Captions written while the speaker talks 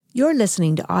You're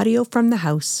listening to audio from the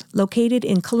house, located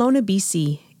in Kelowna,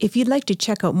 BC. If you'd like to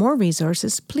check out more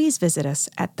resources, please visit us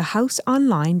at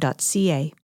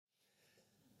thehouseonline.ca.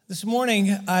 This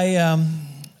morning,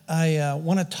 I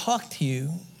want to talk to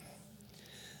you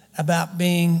about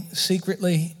being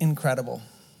secretly incredible.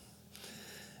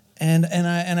 And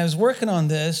I was working on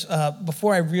this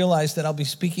before I realized that I'll be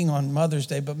speaking on Mother's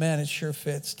Day, but man, it sure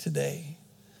fits today.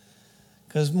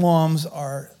 Because moms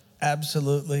are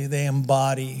absolutely, they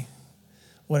embody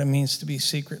what it means to be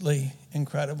secretly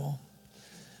incredible.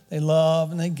 They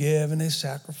love and they give and they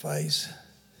sacrifice,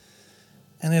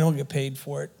 and they don't get paid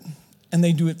for it. And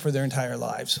they do it for their entire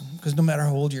lives, because no matter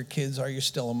how old your kids are, you're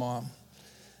still a mom.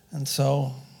 And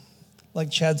so,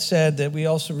 like Chad said, that we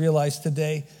also realize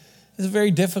today is a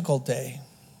very difficult day.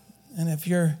 And if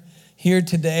you're here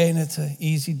today and it's an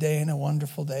easy day and a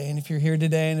wonderful day, and if you're here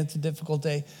today and it's a difficult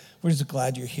day, we're just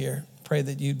glad you're here. Pray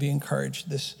that you'd be encouraged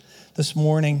this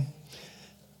morning.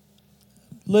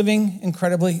 Living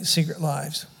incredibly secret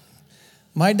lives.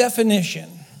 My definition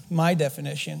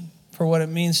for what it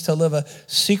means to live a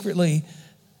secretly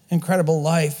incredible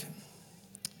life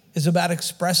is about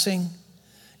expressing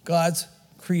God's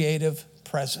creative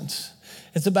presence.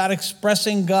 It's about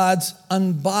expressing God's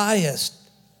unbiased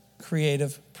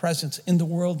creative presence in the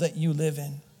world that you live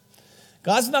in.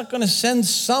 God's not going to send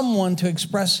someone to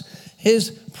express his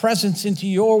presence into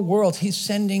your world. He's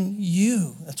sending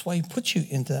you. That's why he put you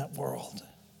into that world.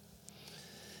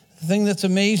 The thing that's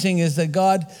amazing is that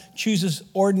God chooses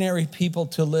ordinary people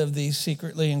to live these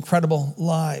secretly incredible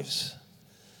lives.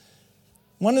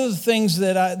 One of the things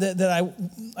that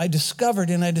I discovered,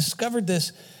 and I discovered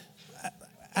this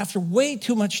after way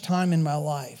too much time in my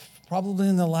life, probably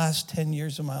in the last 10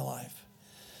 years of my life.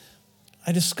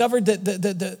 I discovered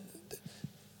that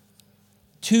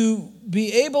to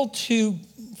be able to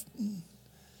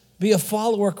be a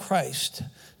follower of Christ,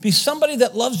 be somebody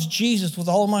that loves Jesus with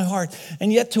all of my heart,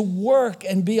 and yet to work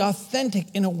and be authentic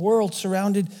in a world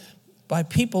surrounded by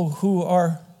people who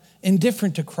are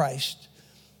indifferent to Christ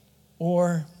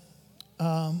or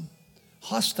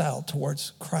hostile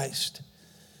towards Christ.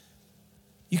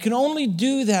 You can only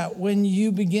do that when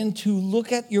you begin to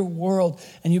look at your world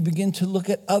and you begin to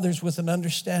look at others with an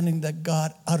understanding that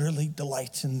God utterly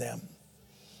delights in them,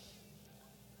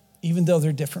 even though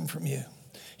they're different from you.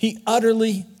 He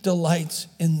utterly delights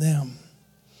in them.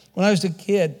 When I was a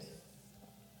kid,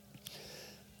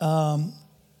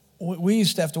 we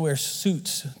used to have to wear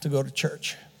suits to go to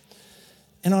church.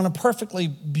 And on a perfectly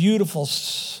beautiful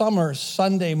summer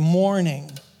Sunday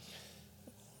morning,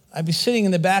 I'd be sitting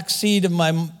in the back seat of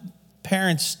my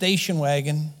parents' station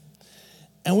wagon,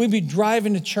 and we'd be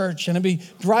driving to church, and I'd be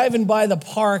driving by the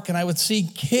park, and I would see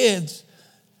kids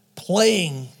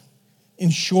playing in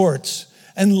shorts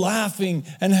and laughing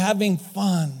and having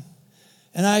fun.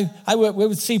 And we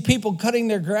would see people cutting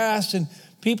their grass and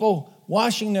people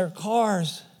washing their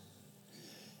cars.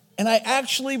 And I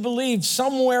actually believed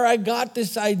somewhere I got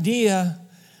this idea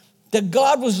that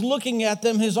God was looking at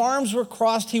them. His arms were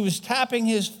crossed. He was tapping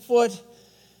his foot,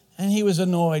 and he was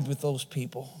annoyed with those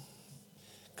people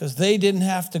because they didn't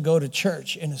have to go to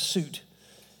church in a suit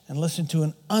and listen to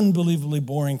an unbelievably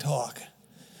boring talk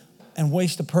and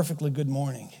waste a perfectly good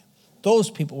morning.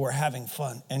 Those people were having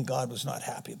fun, and God was not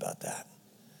happy about that.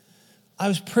 I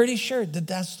was pretty sure that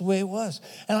that's the way it was.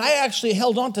 And I actually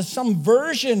held on to some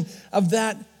version of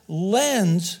that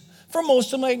lens for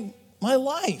most of my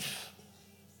life.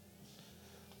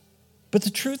 But the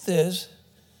truth is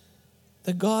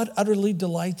that God utterly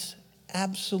delights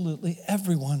absolutely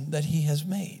everyone that he has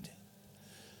made.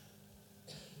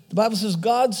 The Bible says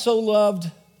God so loved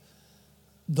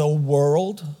the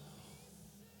world,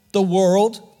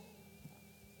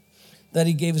 that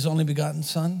he gave his only begotten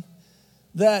Son,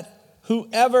 that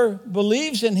whoever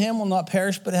believes in him will not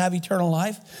perish but have eternal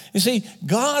life. You see,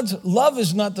 God's love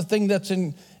is not the thing that's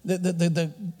in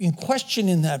question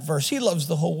in that verse. He loves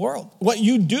the whole world. What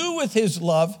you do with his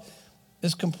love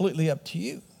is completely up to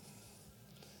you.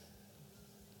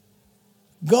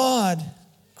 God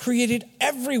created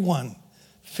everyone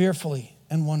fearfully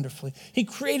and wonderfully. He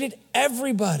created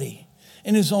everybody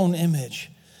in his own image.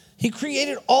 He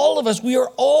created all of us. We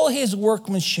are all his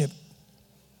workmanship,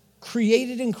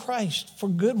 created in Christ for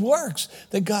good works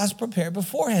that God's prepared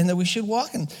beforehand that we should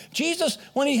walk in. Jesus,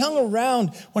 when he hung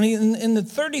around, in the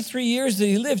 33 years that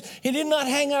he lived, he did not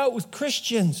hang out with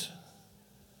Christians.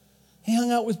 He hung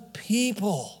out with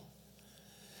people.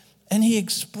 And he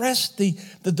expressed the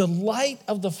delight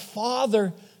of the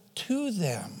Father to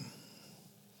them.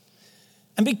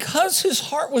 And because his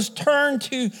heart was turned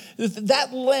to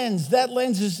that lens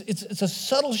it's a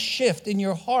subtle shift in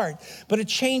your heart, but it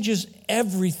changes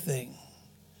everything.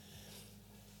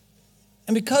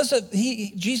 And because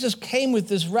Jesus came with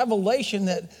this revelation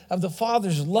of the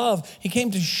Father's love, he came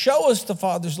to show us the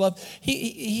Father's love.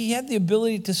 He had the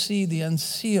ability to see the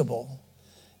unseeable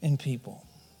in people.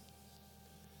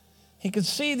 He could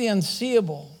see the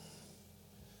unseeable.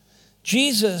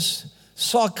 Jesus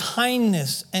saw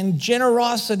kindness and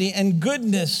generosity and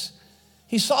goodness.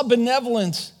 He saw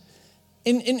benevolence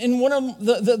in one of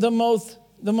the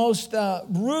most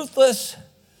ruthless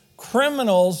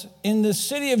criminals in the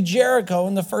city of Jericho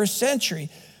in the first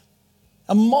century.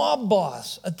 A mob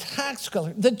boss, a tax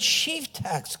collector, the chief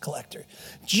tax collector.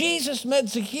 Jesus met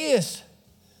Zacchaeus,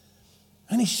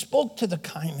 and he spoke to the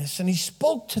kindness, and he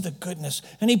spoke to the goodness,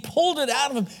 and he pulled it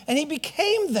out of him, and he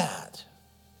became that.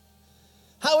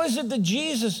 How is it that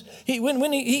Jesus,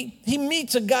 when he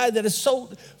meets a guy that is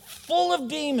so full of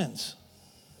demons,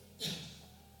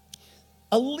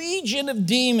 a legion of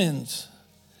demons,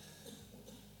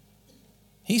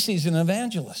 he sees an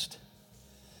evangelist.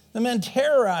 The man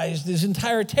terrorized his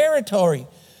entire territory.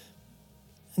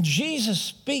 And Jesus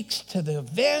speaks to the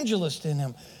evangelist in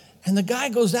him. And the guy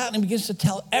goes out and begins to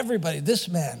tell everybody, this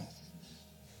man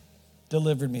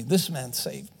delivered me. This man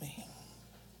saved me.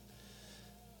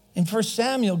 In 1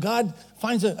 Samuel, God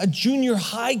finds a junior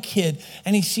high kid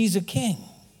and he sees a king.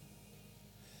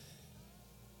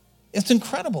 It's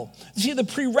incredible. See, the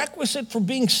prerequisite for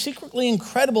being secretly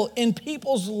incredible in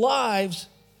people's lives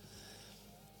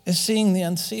is seeing the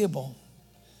unseeable.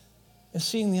 Is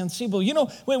seeing the unseeable. You know,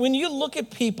 when you look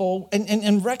at people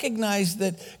and recognize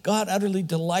that God utterly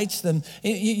delights them,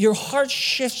 your heart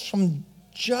shifts from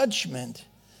judgment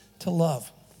to love.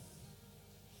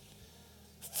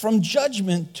 From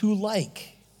judgment to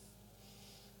like.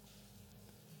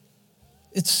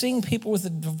 It's seeing people with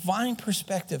a divine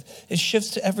perspective. It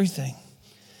shifts to everything.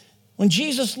 When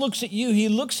Jesus looks at you, he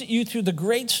looks at you through the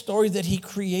great story that he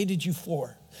created you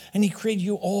for. And he created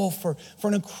you all for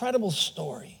an incredible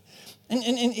story. And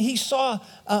he saw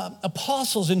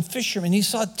apostles and fishermen. He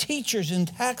saw teachers and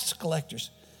tax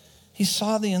collectors. He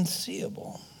saw the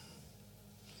unseeable.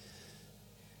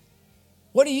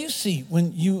 What do you see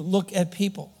when you look at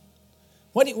people?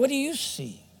 What do you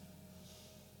see?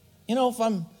 You know, if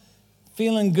I'm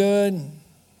feeling good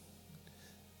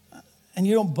and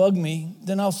you don't bug me,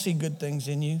 then I'll see good things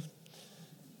in you.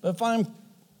 But if I'm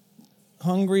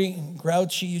hungry and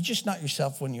grouchy, you're just not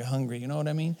yourself when you're hungry, you know what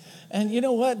I mean? And you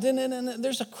know what? Then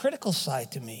there's a critical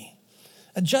side to me,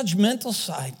 a judgmental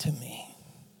side to me.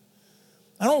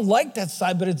 I don't like that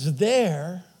side, but it's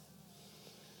there.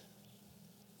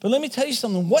 But let me tell you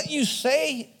something. What you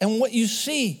say and what you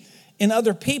see in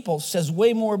other people says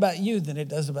way more about you than it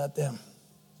does about them.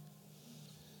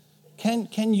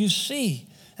 Can you see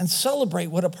and celebrate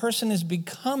what a person is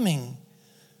becoming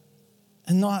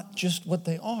and not just what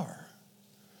they are?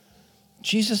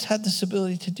 Jesus had this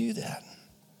ability to do that.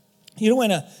 You know,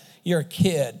 when you're a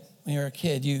kid,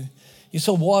 you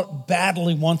so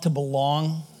badly want to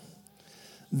belong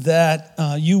that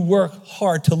you work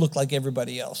hard to look like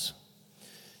everybody else.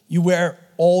 You wear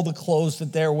all the clothes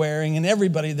that they're wearing, and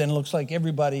everybody then looks like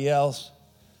everybody else.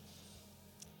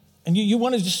 And you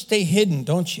want to just stay hidden,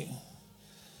 don't you?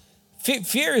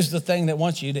 Fear is the thing that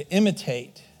wants you to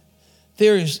imitate.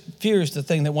 Fear is the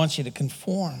thing that wants you to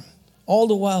conform. All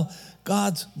the while,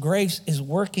 God's grace is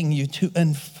working you to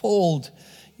unfold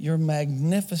your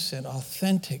magnificent,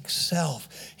 authentic self.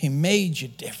 He made you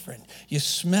different. You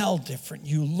smell different.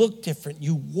 You look different.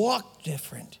 You walk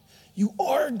different. You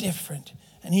are different.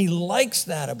 And he likes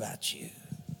that about you.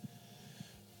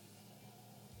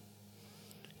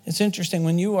 It's interesting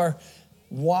when you are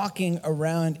walking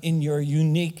around in your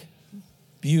unique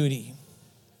beauty.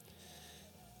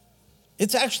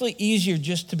 It's actually easier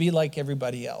just to be like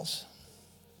everybody else.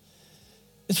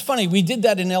 It's funny, we did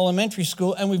that in elementary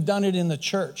school and we've done it in the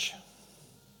church.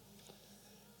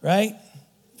 Right?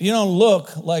 If you don't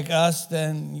look like us,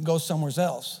 then you go somewhere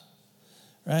else.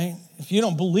 Right? If you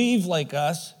don't believe like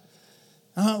us,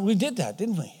 we did that,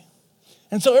 didn't we?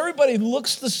 And so everybody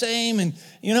looks the same and,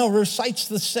 recites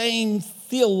the same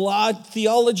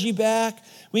theology back.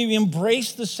 We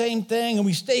embrace the same thing and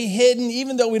we stay hidden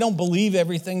even though we don't believe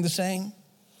everything the same.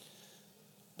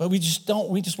 But we just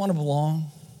want to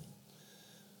belong.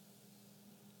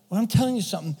 Well, I'm telling you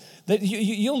something, that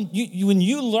you when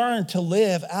you learn to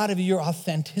live out of your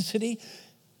authenticity,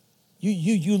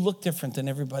 you look different than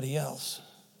everybody else.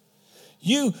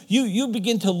 You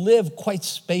begin to live quite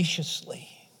spaciously.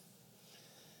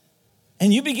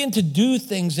 And you begin to do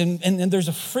things, and there's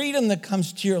a freedom that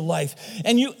comes to your life.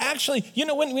 And you actually,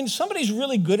 when somebody's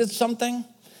really good at something,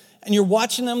 and you're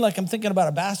watching them, like I'm thinking about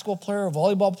a basketball player, a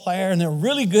volleyball player, and they're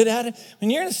really good at it, when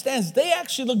you're in the stands, they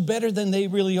actually look better than they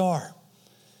really are.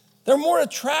 They're more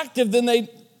attractive than they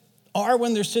are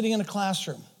when they're sitting in a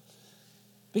classroom.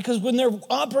 Because when they're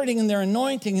operating in their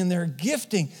anointing and their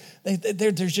gifting,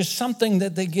 there's just something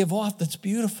that they give off that's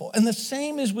beautiful. And the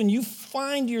same is when you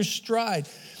find your stride,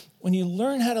 when you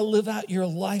learn how to live out your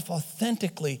life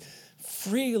authentically,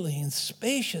 freely and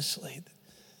spaciously,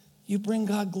 you bring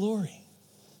God glory.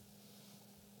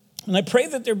 And I pray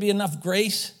that there be enough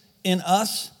grace in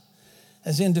us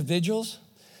as individuals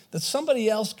that somebody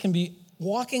else can be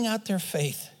walking out their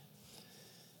faith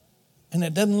and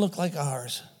it doesn't look like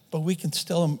ours, but we can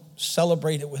still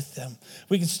celebrate it with them.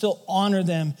 We can still honor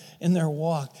them in their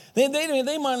walk. They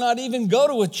might not even go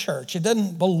to a church. It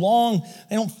doesn't belong.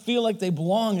 They don't feel like they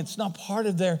belong. It's not part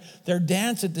of their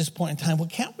dance at this point in time. Well,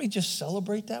 can't we just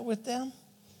celebrate that with them?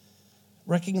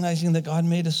 Recognizing that God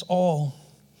made us all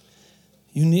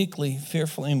uniquely,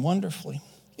 fearfully, and wonderfully.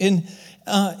 In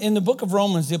the book of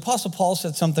Romans, the Apostle Paul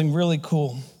said something really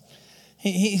cool.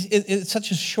 It's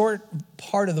such a short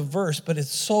part of the verse, but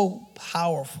it's so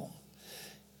powerful.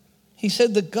 He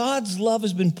said that God's love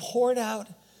has been poured out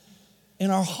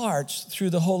in our hearts through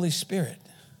the Holy Spirit.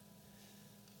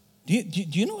 Do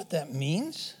you know what that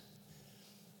means?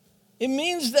 It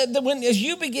means that as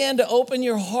you began to open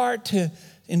your heart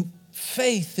in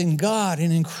faith in God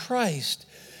and in Christ,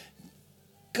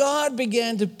 God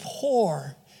began to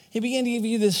pour. He began to give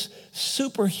you this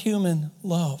superhuman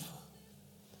love.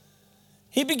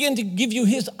 He began to give you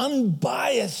his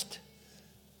unbiased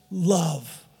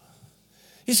love.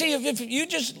 You see, if you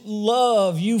just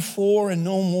love you for and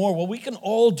no more, well, we can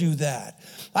all do that.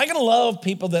 I can love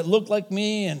people that look like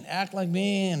me and act like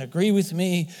me and agree with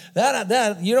me.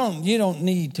 That you don't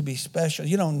need to be special.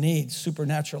 You don't need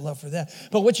supernatural love for that.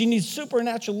 But what you need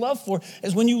supernatural love for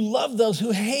is when you love those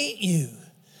who hate you.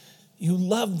 You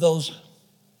love those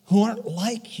who aren't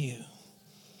like you.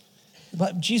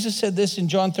 But Jesus said this in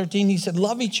John 13. He said,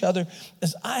 love each other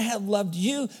as I have loved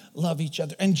you, love each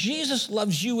other. And Jesus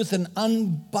loves you with an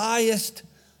unbiased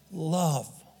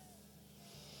love.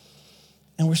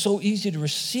 And we're so easy to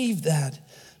receive that,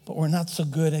 but we're not so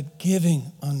good at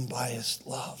giving unbiased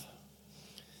love.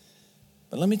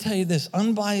 But let me tell you this,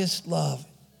 unbiased love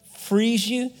frees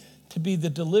you to be the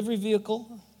delivery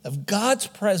vehicle of God's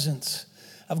presence,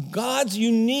 of God's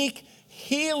unique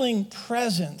healing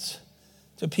presence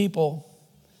to people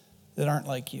that aren't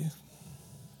like you.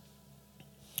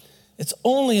 It's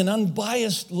only an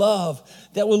unbiased love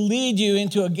that will lead you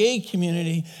into a gay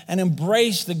community and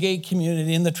embrace the gay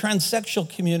community and the transsexual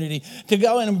community, to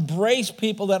go and embrace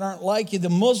people that aren't like you, the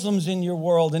Muslims in your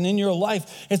world and in your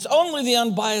life. It's only the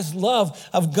unbiased love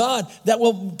of God that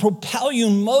will propel you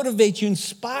and motivate you,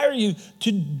 inspire you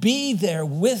to be there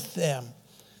with them,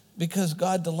 because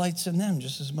God delights in them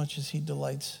just as much as he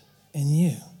delights in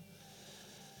you.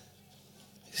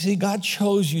 See, God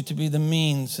chose you to be the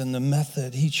means and the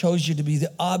method. He chose you to be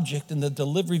the object and the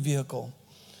delivery vehicle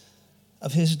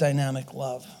of his dynamic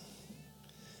love.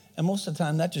 And most of the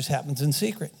time, that just happens in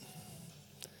secret.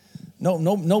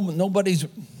 Nobody's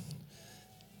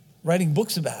writing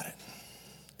books about it.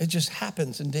 It just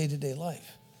happens in day-to-day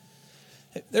life.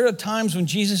 There are times when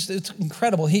Jesus, it's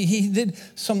incredible. He did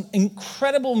some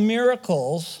incredible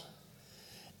miracles.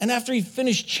 And after he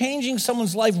finished changing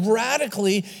someone's life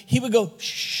radically, he would go,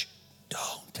 shh,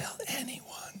 don't tell anyone.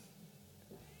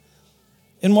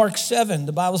 In Mark 7,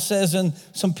 the Bible says, and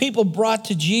some people brought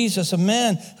to Jesus a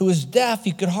man who was deaf.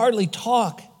 He could hardly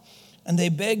talk. And they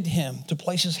begged him to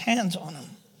place his hands on him.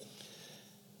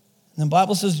 And the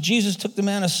Bible says Jesus took the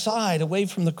man aside, away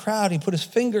from the crowd. He put his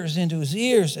fingers into his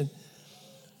ears, and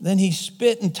then he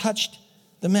spit and touched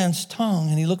the man's tongue.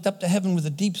 And he looked up to heaven with a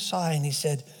deep sigh, and he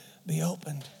said, be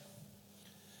opened.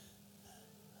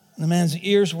 And the man's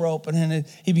ears were open, and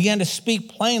he began to speak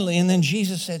plainly. And then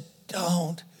Jesus said,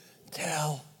 don't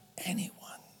tell anyone.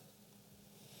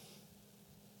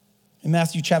 In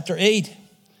Matthew chapter 8,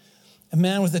 a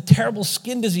man with a terrible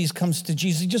skin disease comes to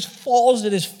Jesus. He just falls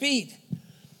at his feet.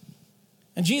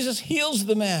 And Jesus heals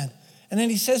the man. And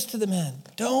then he says to the man,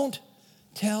 don't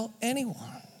tell anyone.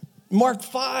 Mark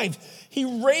 5, he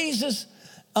raises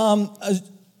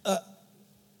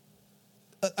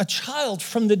a child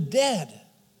from the dead.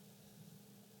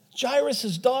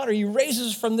 Jairus' daughter, he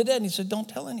raises from the dead. And he said, don't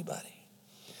tell anybody.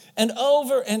 And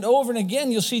over and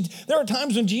again, you'll see there are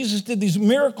times when Jesus did these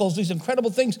miracles, these incredible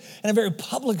things in a very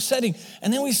public setting.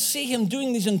 And then we see him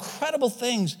doing these incredible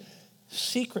things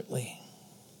secretly.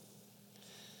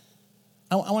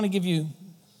 I want to give you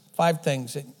 5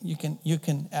 things that you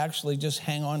can actually just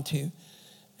hang on to.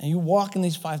 And you walk in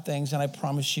these 5 things, and I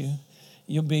promise you,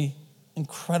 you'll be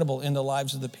incredible in the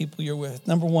lives of the people you're with.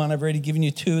 Number 1, I've already given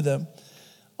you 2 of them.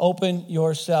 open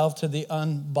yourself to the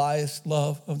unbiased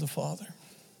love of the Father.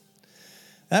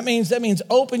 That means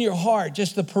open your heart,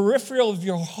 just the peripheral of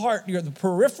your heart, the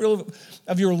peripheral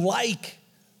of your like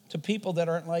to people that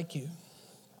aren't like you.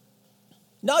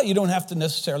 No, you don't have to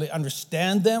necessarily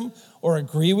understand them or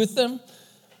agree with them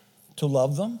to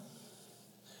love them.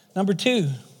 Number 2,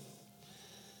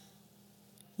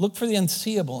 look for the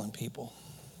unseeable in people.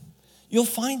 You'll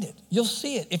find it. You'll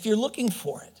see it if you're looking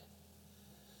for it.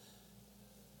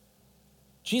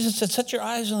 Jesus said, set your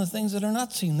eyes on the things that are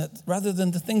not seen rather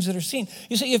than the things that are seen.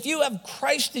 You see, if you have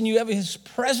Christ in you, you have his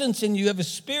presence in you, you have his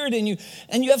spirit in you,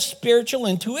 and you have spiritual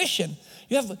intuition.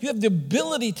 You have the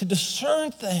ability to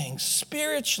discern things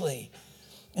spiritually.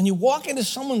 And you walk into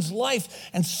someone's life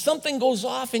and something goes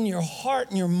off in your heart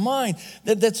and your mind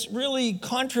that's really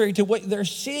contrary to what they're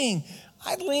seeing.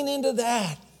 I'd lean into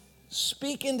that.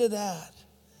 Speak into that.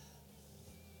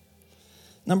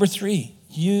 Number 3,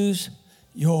 use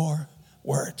your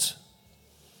words.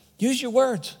 Use your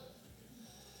words.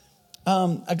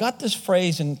 I got this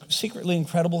phrase in Secretly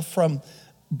Incredible from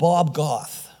Bob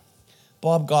Goff.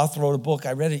 Bob Goff wrote a book.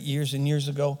 I read it years and years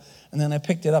ago, and then I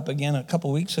picked it up again a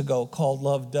couple weeks ago called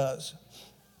Love Does.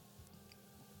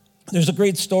 There's a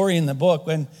great story in the book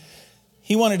when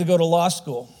he wanted to go to law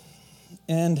school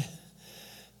and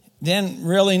didn't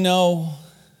really know.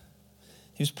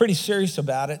 He was pretty serious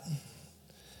about it,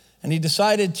 and he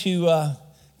decided to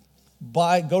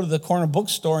go to the corner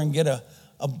bookstore and get a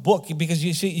book, because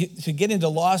you see, to get into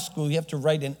law school, you have to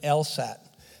write an LSAT.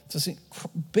 It's a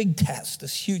big test,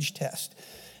 this huge test.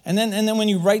 And then when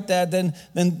you write that, then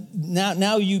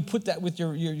now you put that with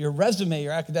your resume,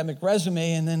 your academic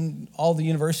resume, and then all the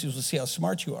universities will see how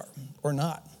smart you are or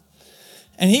not.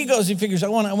 And he figures, I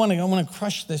want to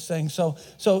crush this thing. So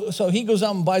he goes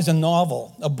out and buys a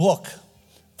novel, a book,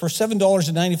 for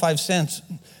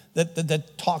 $7.95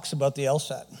 that talks about the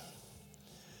LSAT.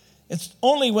 It's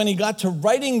only when he got to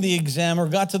writing the exam or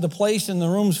got to the place in the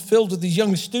rooms filled with these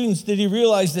young students did he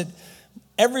realize that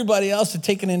everybody else had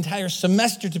taken an entire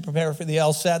semester to prepare for the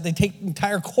LSAT. They take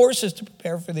entire courses to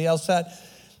prepare for the LSAT.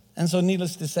 And so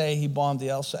needless to say, he bombed the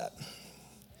LSAT.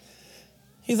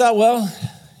 He thought, well,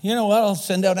 you know what? I'll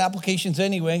send out applications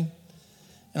anyway.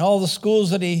 And all the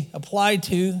schools that he applied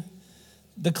to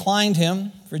declined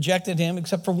him, rejected him,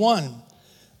 except for one.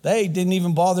 They didn't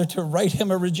even bother to write him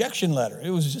a rejection letter.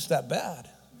 It was just that bad.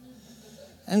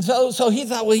 And so he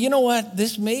thought, well, you know what?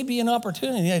 This may be an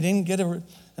opportunity. I didn't get an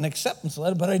acceptance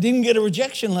letter, but I didn't get a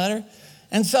rejection letter.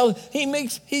 And so he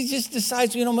just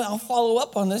decides, I'll follow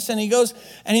up on this. And he goes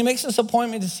and he makes this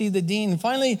appointment to see the dean. And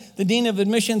finally, the dean of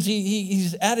admissions,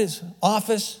 he's at his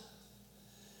office.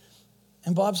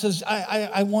 And Bob says,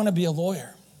 I want to be a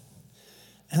lawyer.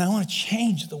 And I want to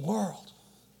change the world.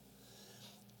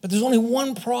 But there's only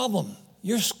one problem.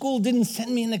 Your school didn't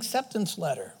send me an acceptance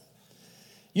letter.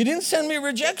 You didn't send me a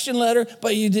rejection letter,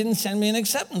 but you didn't send me an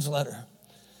acceptance letter.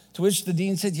 To which the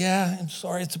dean said, yeah, I'm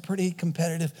sorry, it's a pretty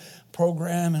competitive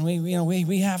program, and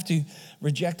we have to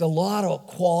reject a lot of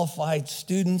qualified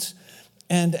students.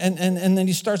 And then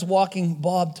he starts walking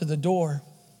Bob to the door.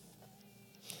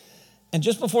 And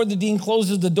just before the dean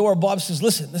closes the door, Bob says,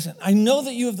 listen, I know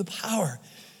that you have the power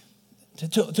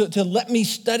to let me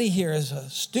study here as a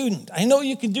student. I know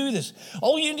you can do this.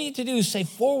 All you need to do is say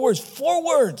 4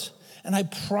 words, and I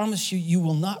promise you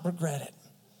will not regret it.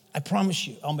 I promise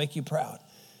you, I'll make you proud.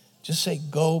 Just say,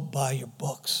 go buy your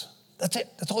books. That's it.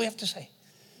 That's all you have to say.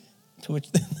 To which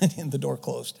the door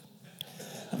closed.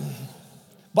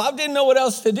 Bob didn't know what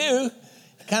else to do.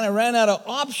 He kind of ran out of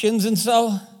options, and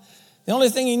so the only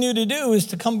thing he knew to do was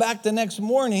to come back the next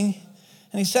morning,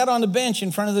 and he sat on the bench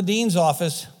in front of the dean's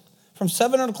office from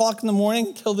 7 o'clock in the morning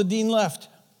until the dean left.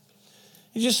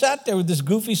 He just sat there with this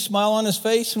goofy smile on his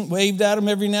face and waved at him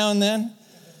every now and then.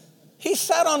 He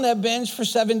sat on that bench for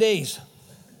 7 days.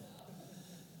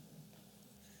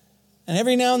 And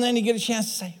every now and then you get a chance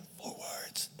to say 4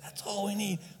 words. That's all we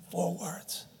need, 4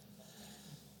 words.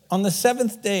 On the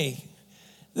 7th day,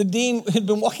 the dean had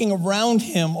been walking around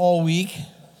him all week.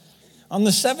 On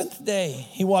the 7th day,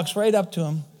 he walks right up to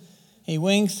him. He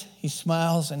winks, he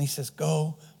smiles, and he says,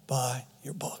 go buy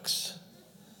your books.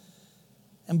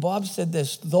 And Bob said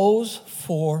this, those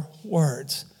 4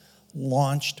 words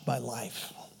launched my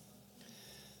life.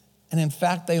 And in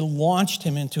fact, they launched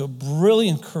him into a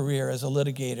brilliant career as a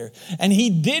litigator. And he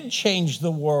did change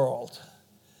the world.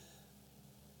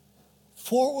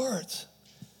 4 words.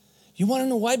 You want to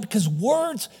know why? Because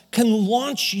words can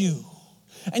launch you.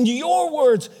 And your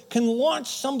words can launch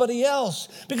somebody else.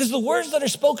 Because the words that are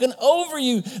spoken over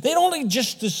you, they don't only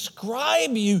just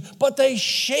describe you, but they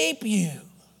shape you.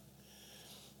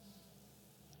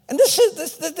 And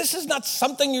this is not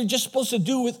something you're just supposed to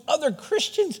do with other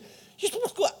Christians. You're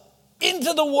supposed to go out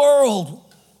into the world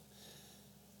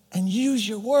and use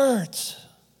your words.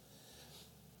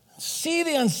 See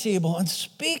the unseeable and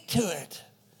speak to it.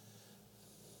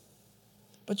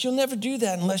 But you'll never do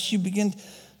that unless you begin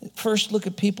first look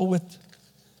at people with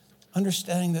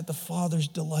understanding that the Father's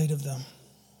delight of them.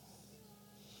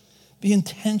 Be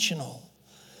intentional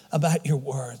about your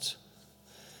words.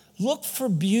 Look for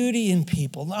beauty in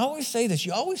people. And I always say this,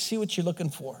 you always see what you're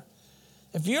looking for.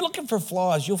 If you're looking for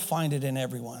flaws, you'll find it in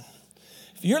everyone.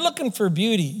 If you're looking for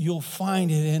beauty, you'll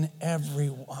find it in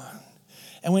everyone.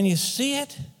 And when you see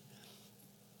it,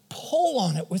 pull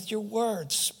on it with your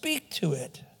words. Speak to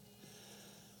it.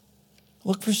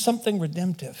 Look for something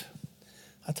redemptive.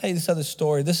 I'll tell you this other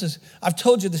story. I've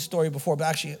told you this story before, but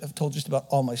actually I've told just about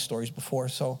all my stories before.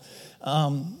 So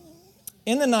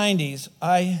in the 90s,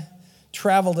 I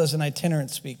traveled as an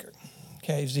itinerant speaker.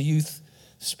 Okay, as a youth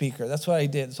speaker. That's what I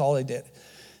did. That's all I did.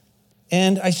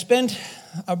 And I spent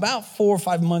about 4 or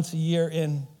 5 months a year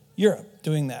in Europe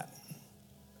doing that.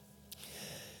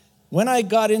 When I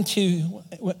got into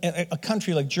a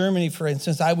country like Germany, for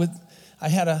instance, I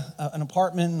had an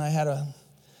apartment and I had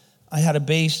a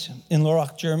base in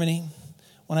Lörrach, Germany.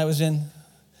 When I was in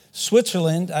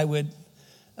Switzerland, I would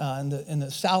in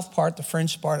the south part, the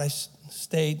French part, I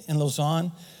stayed in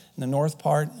Lausanne. In the north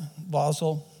part,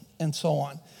 Basel, and so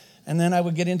on. And then I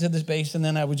would get into this base, and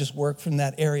then I would just work from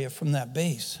that area, from that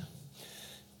base.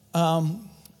 This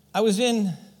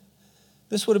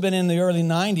would have been in the early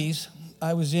 90s.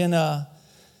 I was in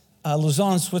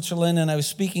Lausanne, Switzerland, and I was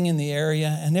speaking in the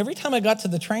area. And every time I got to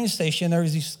the train station, there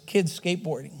was these kids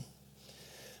skateboarding.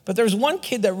 But there was one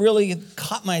kid that really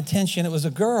caught my attention. It was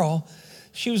a girl.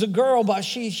 She was a girl, but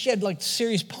she had like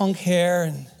serious punk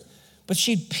hair, but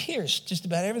she'd pierced just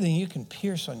about everything you can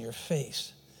pierce on your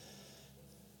face.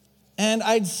 And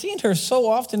I'd seen her so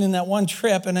often in that one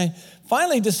trip, and I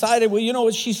finally decided, well, you know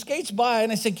what, she skates by,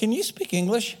 and I said, can you speak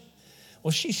English?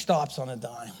 Well, she stops on a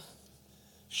dime.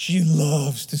 She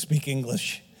loves to speak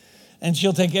English. And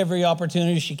she'll take every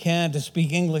opportunity she can to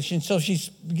speak English. And so she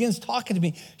begins talking to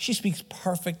me. She speaks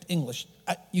perfect English.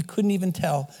 You couldn't even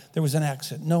tell there was an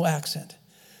accent, no accent.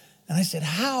 And I said,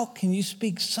 how can you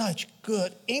speak such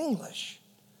good English?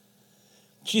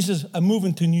 She says, I'm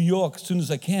moving to New York as soon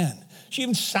as I can. She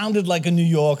even sounded like a New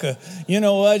Yorker. You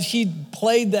know what? She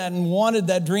played that and wanted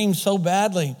that dream so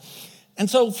badly. And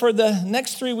so for the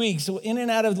next 3 weeks, in and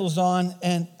out of Lausanne,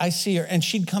 and I see her, and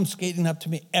she'd come skating up to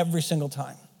me every single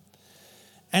time.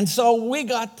 And so we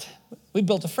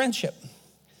built a friendship.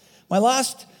 My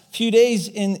last few days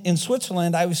in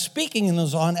Switzerland, I was speaking in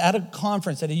Lausanne at a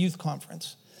conference, at a youth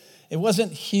conference. It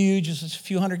wasn't huge, it was just a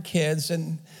few hundred kids,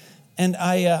 and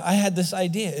I had this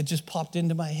idea. It just popped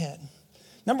into my head.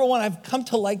 Number one, I've come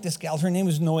to like this gal. Her name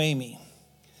was Noemi.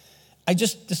 I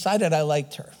just decided I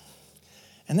liked her.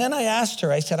 And then I asked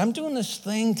her, I said, I'm doing this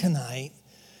thing tonight,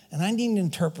 and I need an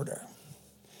interpreter.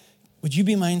 Would you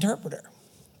be my interpreter?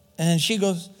 And she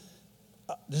goes,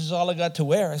 this is all I got to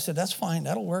wear. I said, that's fine,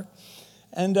 that'll work.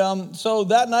 And so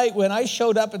that night when I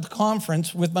showed up at the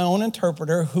conference with my own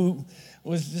interpreter, who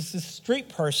was this street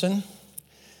person,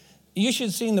 you should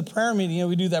have seen the prayer meeting.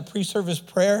 We do that pre-service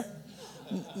prayer.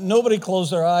 Nobody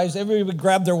closed their eyes. Everybody would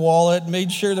grab their wallet,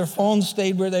 made sure their phones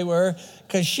stayed where they were,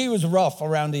 because she was rough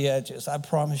around the edges, I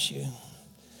promise you.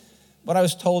 But I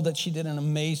was told that she did an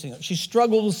amazing, she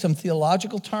struggled with some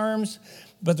theological terms,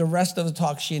 but the rest of the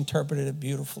talk, she interpreted it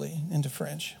beautifully into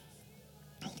French.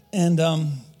 And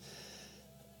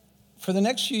for the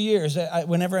next few years,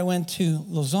 whenever I went to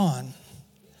Lausanne,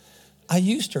 I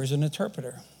used her as an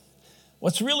interpreter.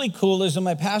 What's really cool is that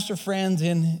my pastor friends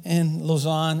in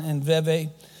Lausanne and Vevey,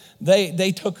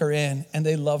 they took her in and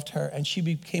they loved her, and she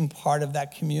became part of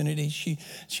that community. She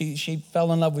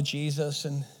fell in love with Jesus,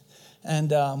 and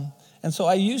so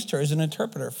I used her as an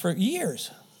interpreter for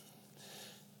years.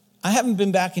 I haven't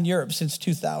been back in Europe since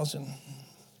 2000.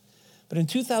 But in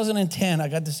 2010, I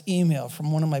got this email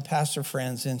from one of my pastor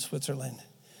friends in Switzerland.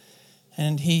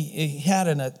 And he had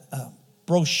a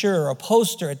brochure, a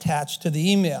poster attached to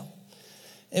the email.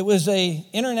 It was an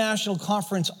international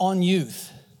conference on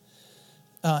youth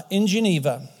in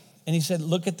Geneva. And he said,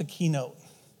 look at the keynote.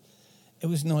 It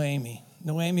was Noemi.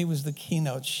 Noemi was the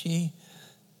keynote. She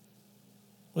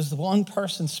was the one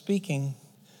person speaking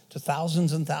to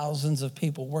thousands and thousands of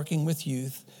people working with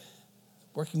youth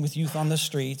on the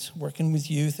streets, working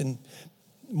with youth in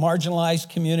marginalized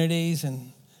communities,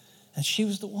 and she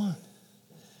was the one.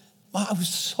 I was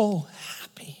so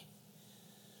happy.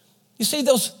 You see,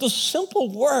 those simple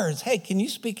words, hey, can you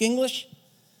speak English?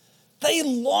 They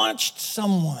launched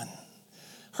someone.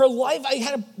 Her life, I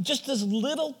had just this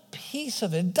little piece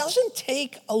of it. It doesn't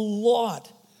take a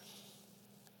lot.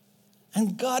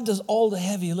 And God does all the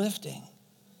heavy lifting.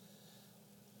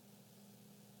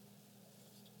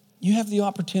 You have the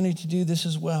opportunity to do this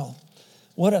as well.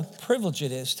 What a privilege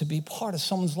it is to be part of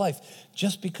someone's life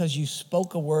just because you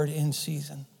spoke a word in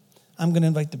season. I'm going to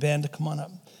invite the band to come on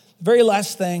up. The very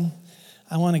last thing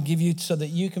I want to give you so that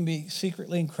you can be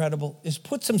secretly incredible is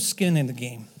put some skin in the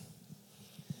game.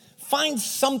 Find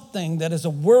something that is a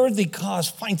worthy cause.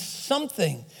 Find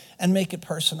something and make it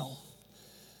personal.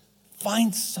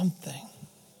 Find something.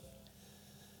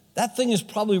 That thing is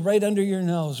probably right under your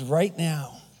nose right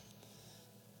now.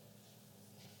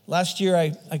 Last year,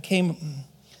 I came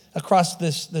across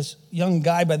this young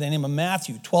guy by the name of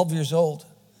Matthew, 12 years old.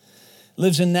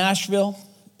 Lives in Nashville,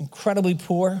 incredibly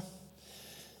poor.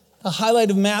 The highlight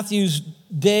of Matthew's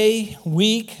day,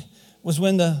 week, was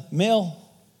when the mail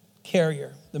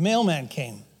carrier, the mailman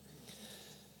came.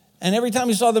 And every time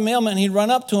he saw the mailman, he'd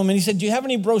run up to him and he said, do you have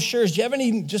any brochures? Do you have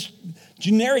any just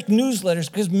generic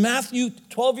newsletters? Because Matthew,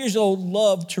 12 years old,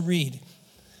 loved to read.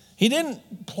 He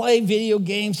didn't play video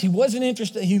games. He wasn't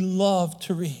interested. He loved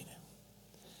to read.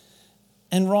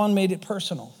 And Ron made it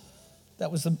personal.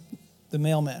 That was the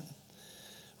mailman.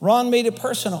 Ron made it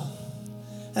personal.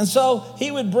 And so he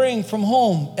would bring from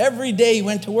home, every day he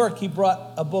went to work, he brought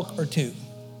a book or two.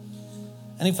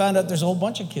 And he found out there's a whole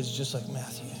bunch of kids just like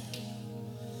Matthew.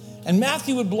 And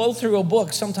Matthew would blow through a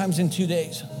book sometimes in 2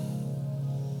 days.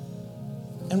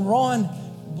 And Ron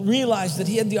realized that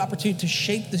he had the opportunity to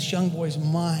shape this young boy's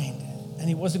mind, and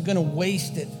he wasn't going to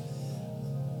waste it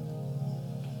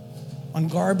on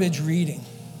garbage reading.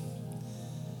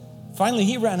 Finally,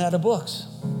 he ran out of books.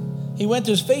 He went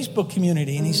to his Facebook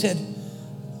community and he said,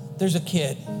 there's a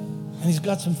kid and he's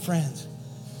got some friends.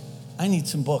 I need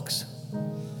some books.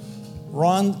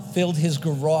 Ron filled his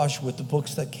garage with the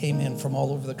books that came in from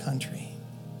all over the country.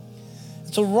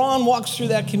 So Ron walks through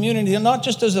that community, and not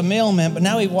just as a mailman, but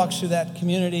now he walks through that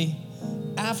community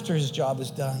after his job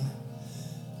is done,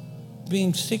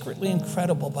 being secretly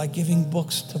incredible by giving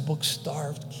books to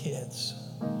book-starved kids.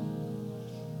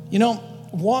 You know,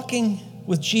 walking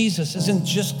with Jesus isn't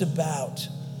just about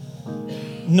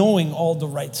knowing all the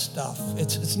right stuff.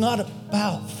 It's not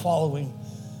about following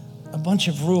a bunch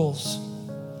of rules,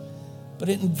 but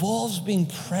it involves being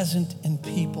present in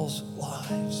people's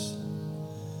lives.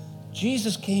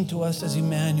 Jesus came to us as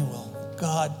Emmanuel,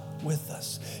 God with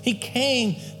us. He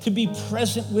came to be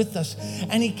present with us,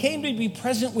 and he came to be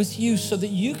present with you so that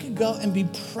you could go and be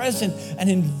present and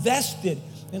invested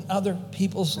in other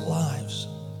people's lives.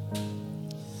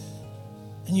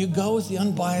 And you go with the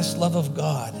unbiased love of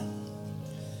God,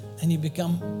 and you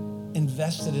become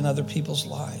invested in other people's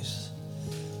lives.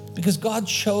 Because God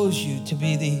chose you to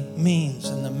be the means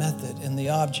and the method and the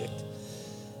object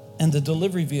and the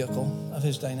delivery vehicle of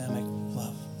his dynamic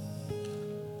love.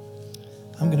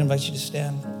 I'm going to invite you to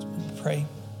stand and pray.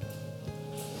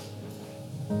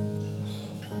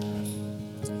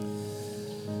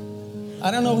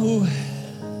 I don't know who.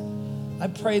 I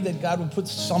pray that God would put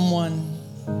someone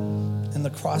in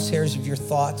the crosshairs of your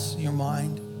thoughts, your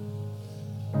mind.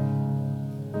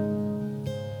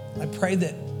 I pray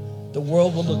that the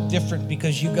world will look different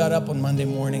because you got up on Monday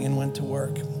morning and went to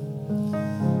work.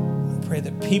 I pray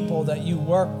that people that you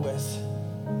work with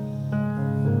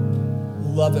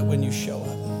love it when you show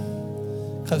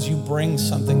up because you bring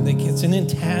something. It's an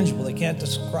intangible. They can't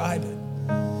describe it.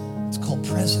 It's called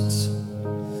presence.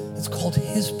 It's called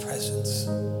his presence.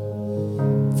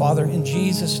 Father, in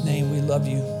Jesus' name, we love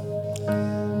you.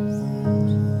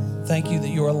 Thank you that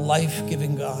you're a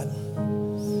life-giving God.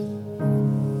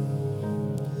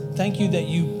 Thank you that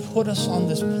you put us on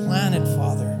this planet,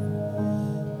 Father,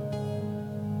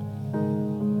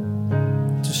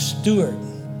 to steward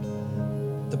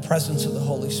the presence of the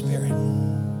Holy Spirit.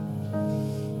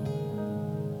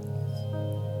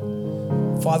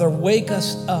 Father, wake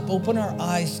us up. Open our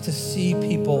eyes to see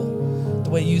people the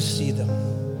way you see them.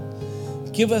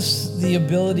 Give us the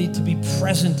ability to be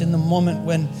present in the moment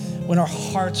when our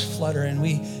hearts flutter and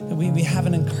we have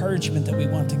an encouragement that we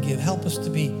want to give. Help us to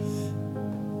be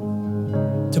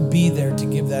there to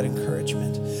give that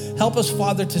encouragement. Help us,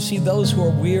 Father, to see those who are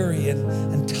weary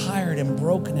and tired and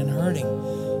broken and hurting,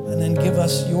 and then give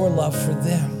us your love for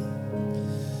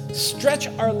them. Stretch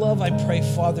our love, I pray,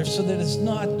 Father, so that it's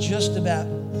not just about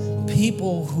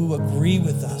people who agree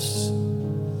with us.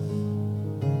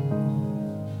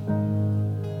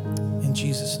 In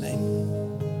Jesus' name.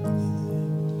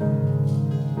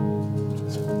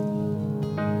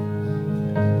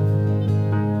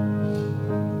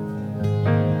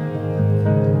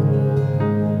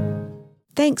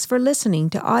 Thanks for listening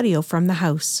to Audio from the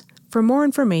House. For more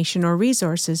information or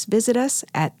resources, visit us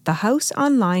at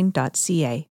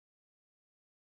thehouseonline.ca.